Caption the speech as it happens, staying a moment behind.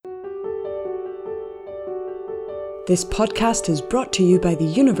This podcast is brought to you by the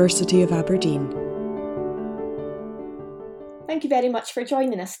University of Aberdeen. Thank you very much for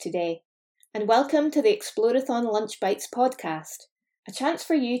joining us today, and welcome to the Explorathon Lunch Bites podcast, a chance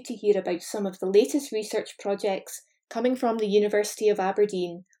for you to hear about some of the latest research projects coming from the University of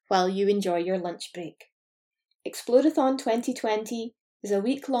Aberdeen while you enjoy your lunch break. Explorathon 2020 is a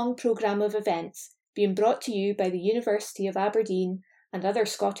week-long programme of events being brought to you by the University of Aberdeen and other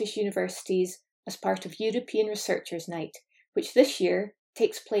Scottish universities as part of European Researchers' Night, which this year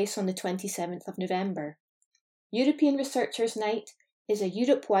takes place on the 27th of November. European Researchers' Night is a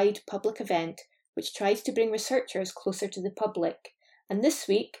Europe-wide public event which tries to bring researchers closer to the public, and this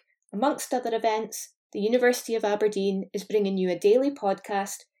week, amongst other events, the University of Aberdeen is bringing you a daily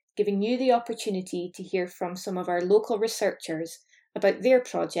podcast giving you the opportunity to hear from some of our local researchers about their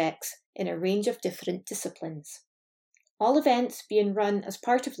projects in a range of different disciplines. All events being run as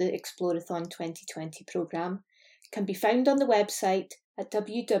part of the Explorathon 2020 programme can be found on the website at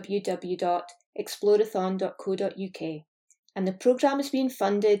www.explorathon.co.uk, and the programme is being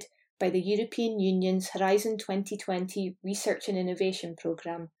funded by the European Union's Horizon 2020 Research and Innovation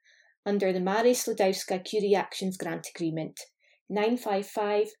Programme under the Mare Sklodowska Curie Actions Grant Agreement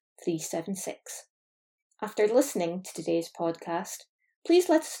 955376. After listening to today's podcast, please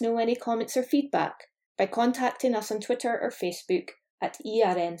let us know any comments or feedback by contacting us on Twitter or Facebook at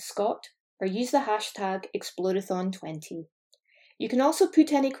ERNScot or use the hashtag Explorathon20. You can also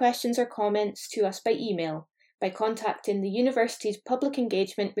put any questions or comments to us by email by contacting the University's Public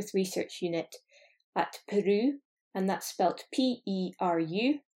Engagement with Research Unit at Peru, and that's spelt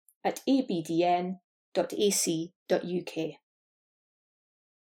PERU, at abdn.ac.uk.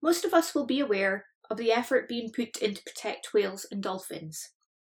 Most of us will be aware of the effort being put in to protect whales and dolphins.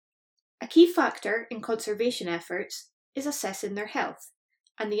 A key factor in conservation efforts is assessing their health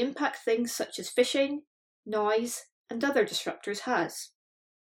and the impact things such as fishing, noise, and other disruptors has.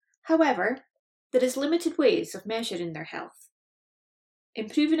 However, there is limited ways of measuring their health.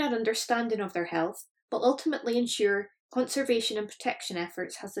 Improving our understanding of their health will ultimately ensure conservation and protection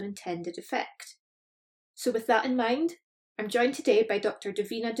efforts has their intended effect. So with that in mind, I'm joined today by Dr.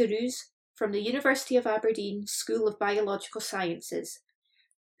 Davina de Roos from the University of Aberdeen School of Biological Sciences,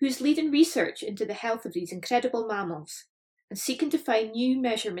 who's leading research into the health of these incredible mammals and seeking to find new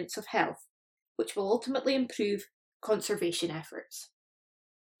measurements of health, which will ultimately improve conservation efforts.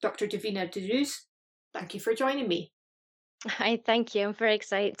 Dr. Davina de Roos, thank you for joining me. Hi, thank you. I'm very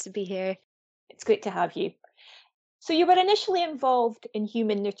excited to be here. It's great to have you. So you were initially involved in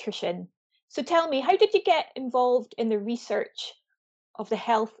human nutrition. So tell me, how did you get involved in the research of the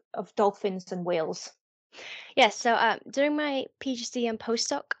health of dolphins and whales? Yes, so during my PhD and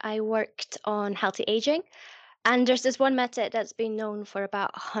postdoc, I worked on healthy aging. And there's this one method that's been known for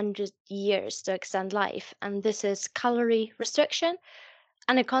about 100 years to extend life, and this is calorie restriction.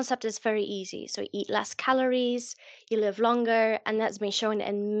 And the concept is very easy. So you eat less calories, you live longer, and that's been shown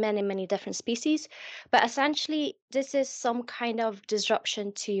in many, many different species. But essentially, this is some kind of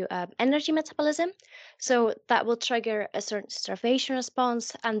disruption to energy metabolism. So that will trigger a certain starvation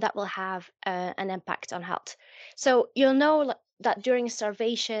response, and that will have an impact on health. So you'll know that during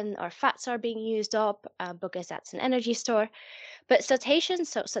starvation, our fats are being used up because that's an energy store. But cetaceans,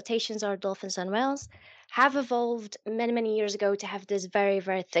 so cetaceans are dolphins and whales, have evolved many, many years ago to have this very,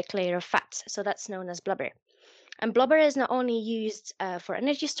 very thick layer of fat. So that's known as blubber. And blubber is not only used for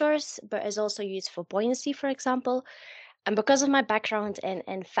energy stores, but is also used for buoyancy, for example. And because of my background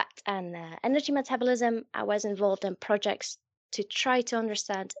in fat and energy metabolism, I was involved in projects to try to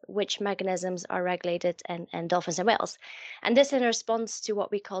understand which mechanisms are regulated in dolphins and whales. And this in response to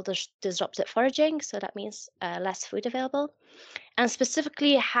what we call disrupted foraging. So that means less food available. And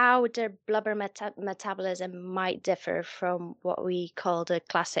specifically how their blubber metabolism might differ from what we call the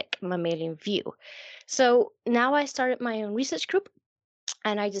classic mammalian view. So now I started my own research group,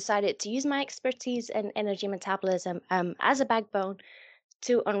 and I decided to use my expertise in energy metabolism as a backbone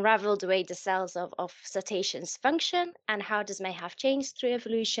to unravel the way the cells of cetaceans function and how this may have changed through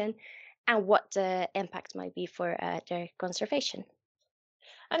evolution and what the impact might be for their conservation.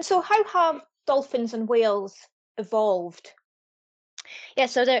 And so how have dolphins and whales evolved? Yeah,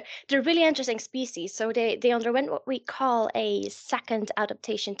 so they're really interesting species. So they underwent what we call a second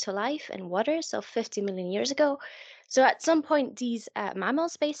adaptation to life in water, so 50 million years ago. So at some point, these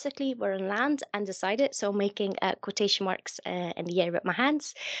mammals basically were on land and decided, so making quotation marks in the air with my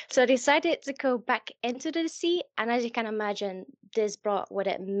hands. So they decided to go back into the sea. And as you can imagine, this brought with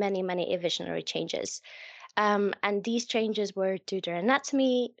it many, many evolutionary changes. And these changes were due to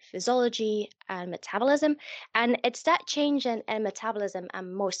anatomy, physiology, and metabolism. And it's that change in metabolism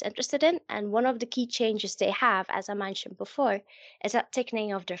I'm most interested in. And one of the key changes they have, as I mentioned before, is that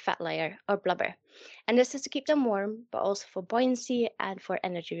thickening of their fat layer or blubber. And this is to keep them warm, but also for buoyancy and for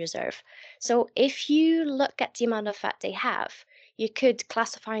energy reserve. So if you look at the amount of fat they have, you could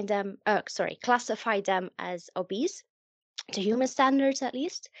classify them as obese, to human standards at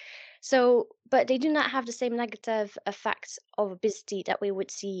least. So, but they do not have the same negative effects of obesity that we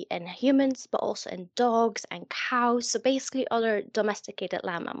would see in humans, but also in dogs and cows. So basically other domesticated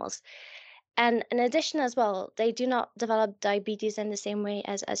land mammals. And in addition, as well, they do not develop diabetes in the same way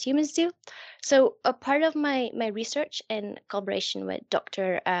as humans do. So, a part of my research in collaboration with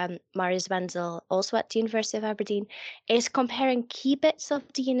Dr. Marius Wenzel, also at the University of Aberdeen, is comparing key bits of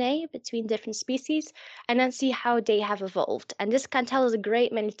DNA between different species and then see how they have evolved. And this can tell us a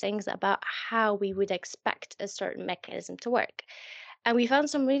great many things about how we would expect a certain mechanism to work. And we found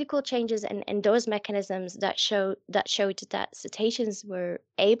some really cool changes in those mechanisms that showed that cetaceans were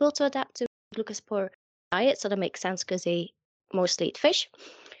able to adapt to glucose poor diet, so that makes sense because they mostly eat fish,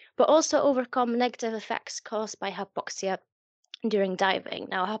 but also overcome negative effects caused by hypoxia during diving.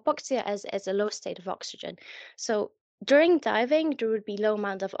 Now, hypoxia is a low state of oxygen. So during diving, there would be low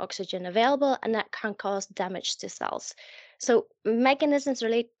amount of oxygen available, and that can cause damage to cells. So mechanisms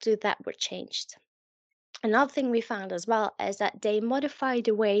related to that were changed. Another thing we found as well is that they modify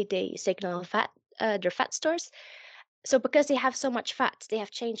the way they signal their fat stores. So because they have so much fat, they have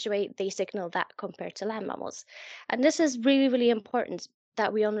changed the way they signal that compared to land mammals. And this is really, really important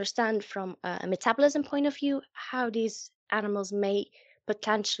that we understand from a metabolism point of view how these animals may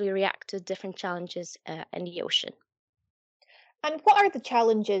potentially react to different challenges in the ocean. And what are the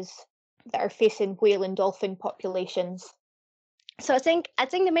challenges that are facing whale and dolphin populations? So I think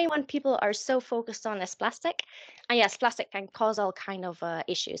the main one people are so focused on is plastic, and yes, plastic can cause all kind of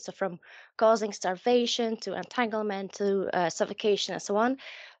issues. So from causing starvation to entanglement to suffocation and so on.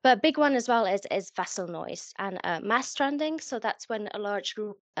 But a big one as well is vessel noise and mass stranding. So that's when a large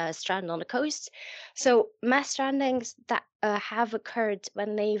group strand on the coast. So mass strandings that have occurred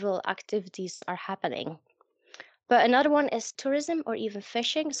when naval activities are happening. But another one is tourism or even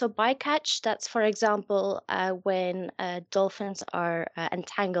fishing. So bycatch, that's for example, when dolphins are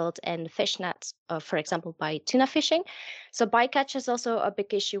entangled in fish nets, for example, by tuna fishing. So bycatch is also a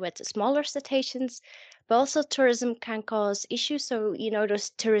big issue with smaller cetaceans, but also tourism can cause issues. So,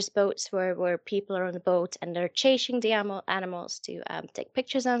 those tourist boats where people are on the boat and they're chasing the animals to take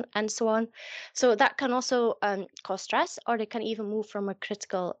pictures and so on. So that can also cause stress, or they can even move from a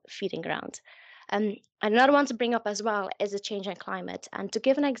critical feeding ground. Another one to bring up as well is the change in climate. And to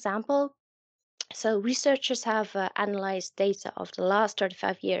give an example, so researchers have analyzed data of the last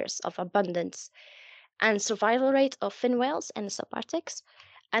 35 years of abundance and survival rate of fin whales in the subarctics.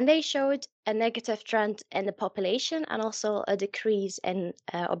 And they showed a trend in the population and also a decrease in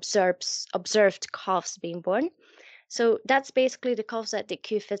observed calves being born. So that's basically the calves that they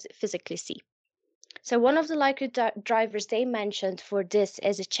could physically see. So one of the likely drivers they mentioned for this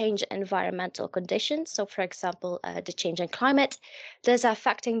is a change in environmental conditions. So for example, the change in climate, that's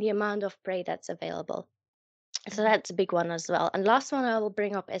affecting the amount of prey that's available. So that's a big one as well. And last one I will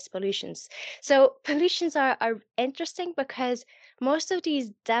bring up is pollutions. So pollutions are interesting because most of these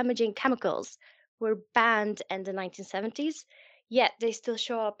damaging chemicals were banned in the 1970s, yet they still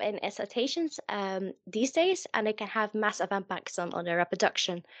show up in cetaceans these days, and they can have massive impacts on their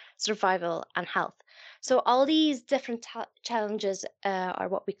reproduction, survival, and health. So all these different challenges are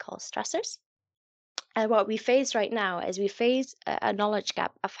what we call stressors. And what we face right now is we face a knowledge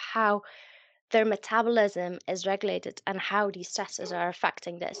gap of how their metabolism is regulated and how these stresses are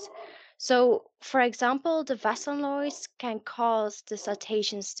affecting this. So, for example, the vessel noise can cause the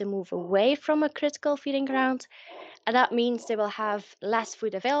cetaceans to move away from a critical feeding ground, and that means they will have less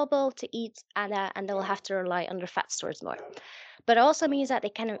food available to eat, and they will have to rely on their fat stores more. But it also means that they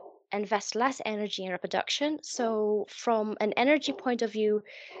can invest less energy in reproduction. So, from an energy point of view,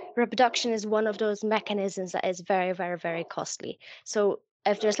 reproduction is one of those mechanisms that is very, very, very costly. So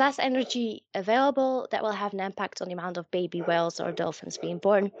if there's less energy available, that will have an impact on the amount of baby whales or dolphins being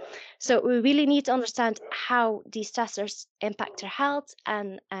born. So we really need to understand how these stressors impact their health,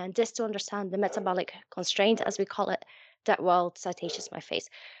 and this to understand the metabolic constraint, as we call it, that wild cetaceans might face.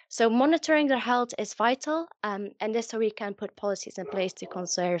 So monitoring their health is vital, and this so we can put policies in place to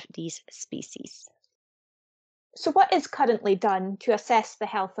conserve these species. So what is currently done to assess the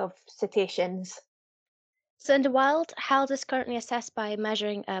health of cetaceans? So in the wild, health is currently assessed by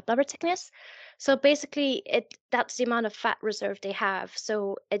measuring blubber thickness. So basically, that's the amount of fat reserve they have.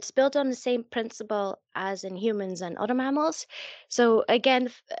 So it's built on the same principle as in humans and other mammals. So again,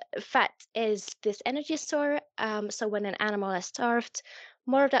 fat is this energy store. So when an animal is starved,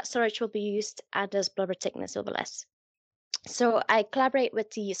 more of that storage will be used, and thus blubber thickness will be less. So I collaborate with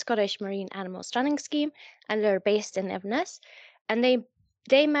the Scottish Marine Animal Stranding Scheme, and they're based in Inverness, and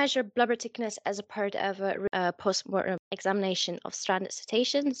they measure blubber thickness as a part of a post-mortem examination of stranded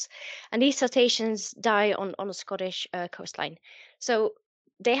cetaceans, and these cetaceans die on the Scottish coastline. So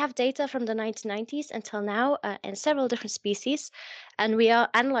they have data from the 1990s until now in several different species, and we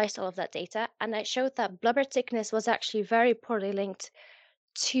analyzed all of that data, and it showed that blubber thickness was actually very poorly linked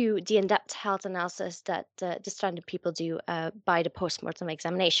to the in-depth health analysis that the stranded people do by the post-mortem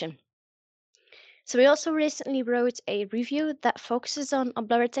examination. So we also recently wrote a review that focuses on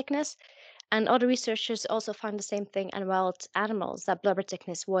blubber thickness, and other researchers also found the same thing in wild animals, that blubber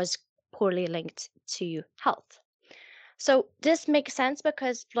thickness was poorly linked to health. So this makes sense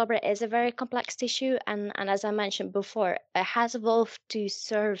because blubber is a very complex tissue, and as I mentioned before, it has evolved to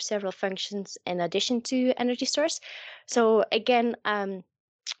serve several functions in addition to energy stores. So again,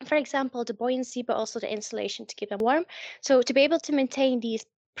 for example, the buoyancy, but also the insulation to keep them warm. So to be able to maintain these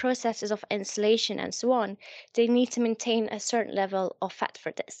processes of insulation and so on, they need to maintain a certain level of fat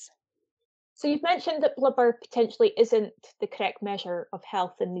for this. So you've mentioned that blubber potentially isn't the correct measure of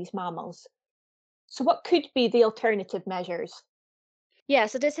health in these mammals. So what could be the alternative measures? Yeah,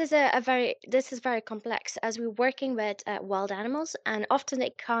 so this is very complex as we're working with wild animals, and often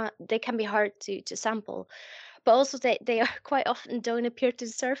they can be hard to sample, but also they are quite often don't appear to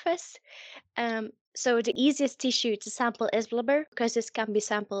the surface. So the easiest tissue to sample is blubber because this can be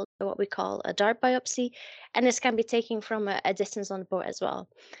sampled by what we call a dart biopsy, and this can be taken from a distance on the boat as well.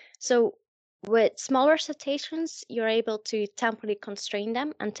 So with smaller cetaceans, you're able to temporarily constrain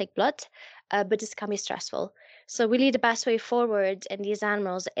them and take blood, but this can be stressful. So really the best way forward in these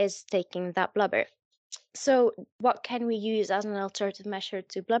animals is taking that blubber. So what can we use as an alternative measure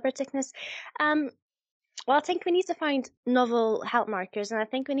to blubber thickness? Um, well, I think we need to find novel health markers, and I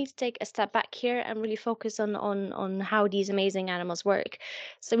think we need to take a step back here and really focus on how these amazing animals work.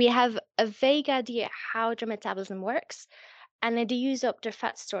 So we have a vague idea how their metabolism works, and they use up their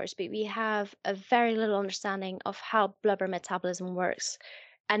fat stores, but we have a very little understanding of how blubber metabolism works.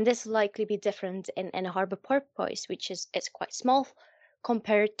 And this will likely be different in a harbor porpoise, which is it's quite small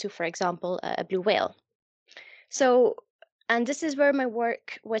compared to, for example, a blue whale. So, and this is where my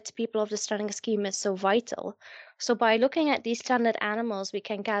work with people of the stranding scheme is so vital. So, by looking at these stranded animals, we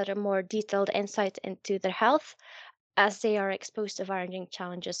can gather more detailed insight into their health as they are exposed to varying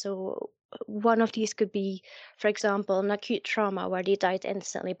challenges. So, one of these could be, for example, an acute trauma where they died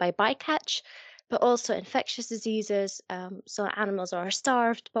instantly by bycatch, but also infectious diseases. So, animals are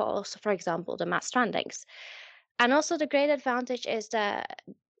starved, but also, for example, the mass strandings. And also, the great advantage is that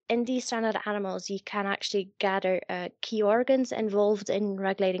in these stranded animals, you can actually gather key organs involved in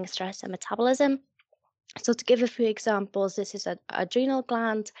regulating stress and metabolism. So, to give a few examples, this is an adrenal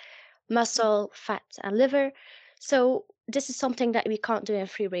gland, muscle, fat, and liver. So, this is something that we can't do in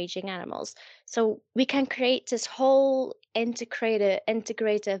free ranging animals. So, we can create this whole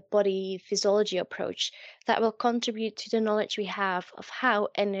integrative body physiology approach that will contribute to the knowledge we have of how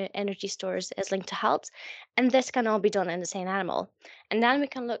energy stores is linked to health. And this can all be done in the same animal. And then we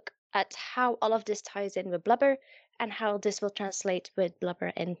can look at how all of this ties in with blubber and how this will translate with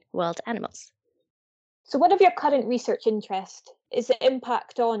blubber in wild animals. So one of your current research interests is the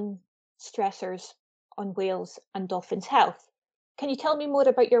impact on stressors on whales and dolphins' health. Can you tell me more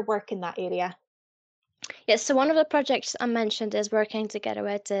about your work in that area? Yes, so one of the projects I mentioned is working together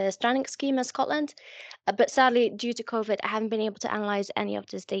with the Stranding Scheme in Scotland, but sadly, due to COVID, I haven't been able to analyze any of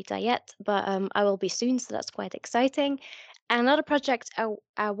this data yet, but I will be soon, so that's quite exciting. And another project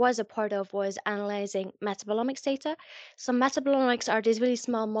I was a part of was analyzing metabolomics data. So metabolomics are these really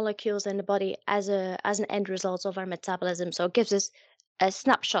small molecules in the body as an end result of our metabolism. So it gives us a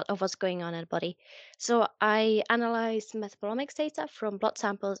snapshot of what's going on in the body. So I analyzed metabolomics data from blood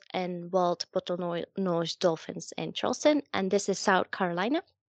samples in wild bottlenose dolphins in Charleston, and this is South Carolina.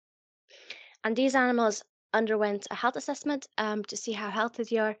 And these animals underwent a health assessment to see how healthy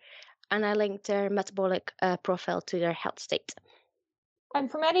they are, and I linked their metabolic profile to their health state.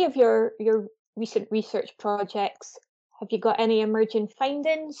 And from any of your recent research projects, have you got any emerging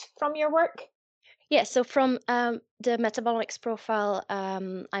findings from your work? Yeah, so from the metabolics profile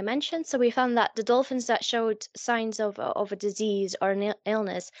I mentioned, so we found that the dolphins that showed signs of a disease or an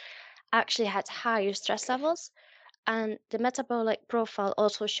illness actually had higher stress levels, and the metabolic profile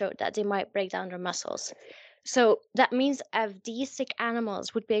also showed that they might break down their muscles. So that means if these sick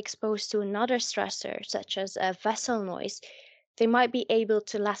animals would be exposed to another stressor, such as a vessel noise, they might be able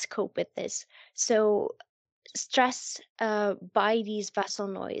to less cope with this. So stress by these vessel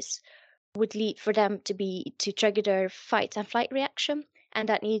noise would lead for them to trigger their fight and flight reaction, and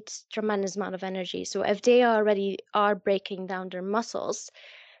that needs tremendous amount of energy. So if they already are breaking down their muscles,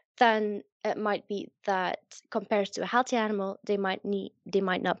 then it might be that compared to a healthy animal, they might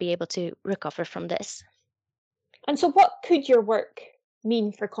not be able to recover from this. And so what could your work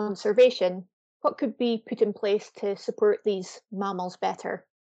mean for conservation? What could be put in place to support these mammals better?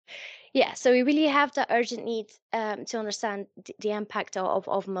 Yeah, so we really have the urgent need to understand the impact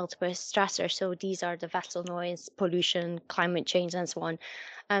of multiple stressors. So these are the vessel noise, pollution, climate change, and so on.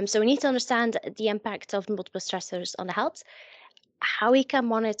 So we need to understand the impact of multiple stressors on the health, how we can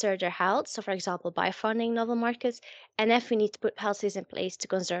monitor their health. So, for example, by finding novel markers, and if we need to put policies in place to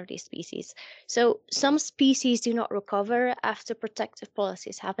conserve these species. So some species do not recover after protective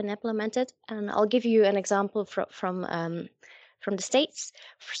policies have been implemented. And I'll give you an example from the States.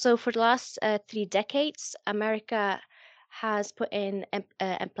 So for the last 3 decades, America has put in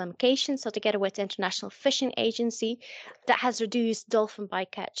implementation, so together with the International Fishing Agency, that has reduced dolphin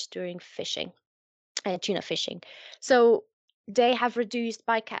bycatch during fishing, tuna fishing. So they have reduced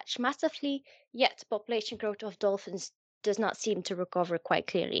bycatch massively, yet population growth of dolphins does not seem to recover quite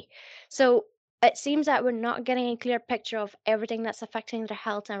clearly. So it seems that we're not getting a clear picture of everything that's affecting their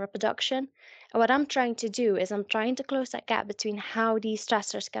health and reproduction. And what I'm trying to do is I'm trying to close that gap between how these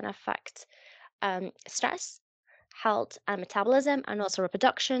stressors can affect stress, health, and metabolism, and also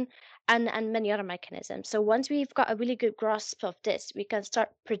reproduction, and many other mechanisms. So once we've got a really good grasp of this, we can start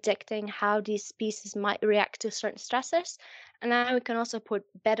predicting how these species might react to certain stressors. And now we can also put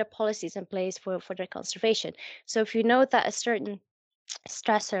better policies in place for their conservation. So if you know that a certain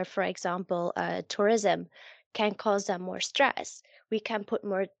stressor, for example, tourism, can cause them more stress, we can put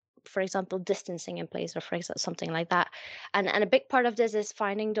more, for example, distancing in place, or for example, something like that. And a big part of this is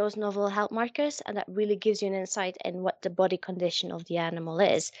finding those novel health markers, and that really gives you an insight in what the body condition of the animal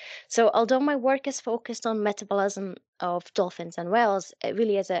is. So although my work is focused on metabolism of dolphins and whales, it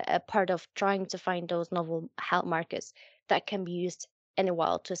really is a part of trying to find those novel health markers that can be used in the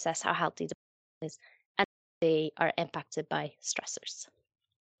wild to assess how healthy the body is and they are impacted by stressors.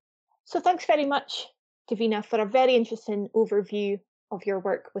 So thanks very much, Davina, for a very interesting overview of your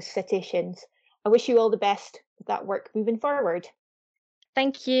work with cetaceans. I wish you all the best with that work moving forward.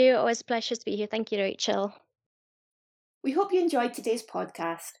 Thank you. Always a pleasure to be here. Thank you, Rachel. We hope you enjoyed today's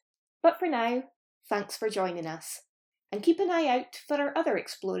podcast. But for now, thanks for joining us. And keep an eye out for our other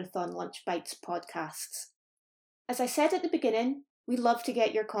Explorathon Lunch Bites podcasts. As I said at the beginning, we love to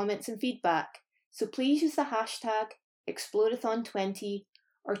get your comments and feedback, so please use the hashtag Explorathon20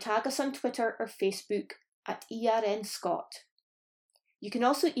 or tag us on Twitter or Facebook at ERNScot. You can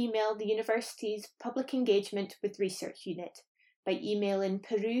also email the university's Public Engagement with Research Unit by emailing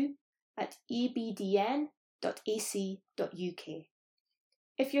peru@ebdn.ac.uk.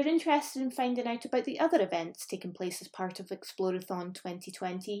 If you're interested in finding out about the other events taking place as part of Explorathon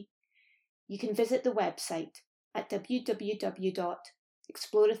 2020, you can visit the website at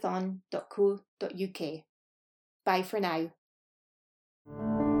www.explorathon.co.uk. Bye for now.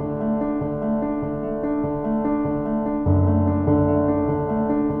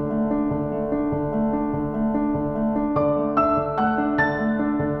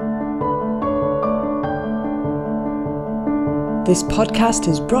 This podcast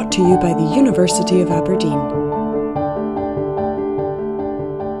is brought to you by the University of Aberdeen.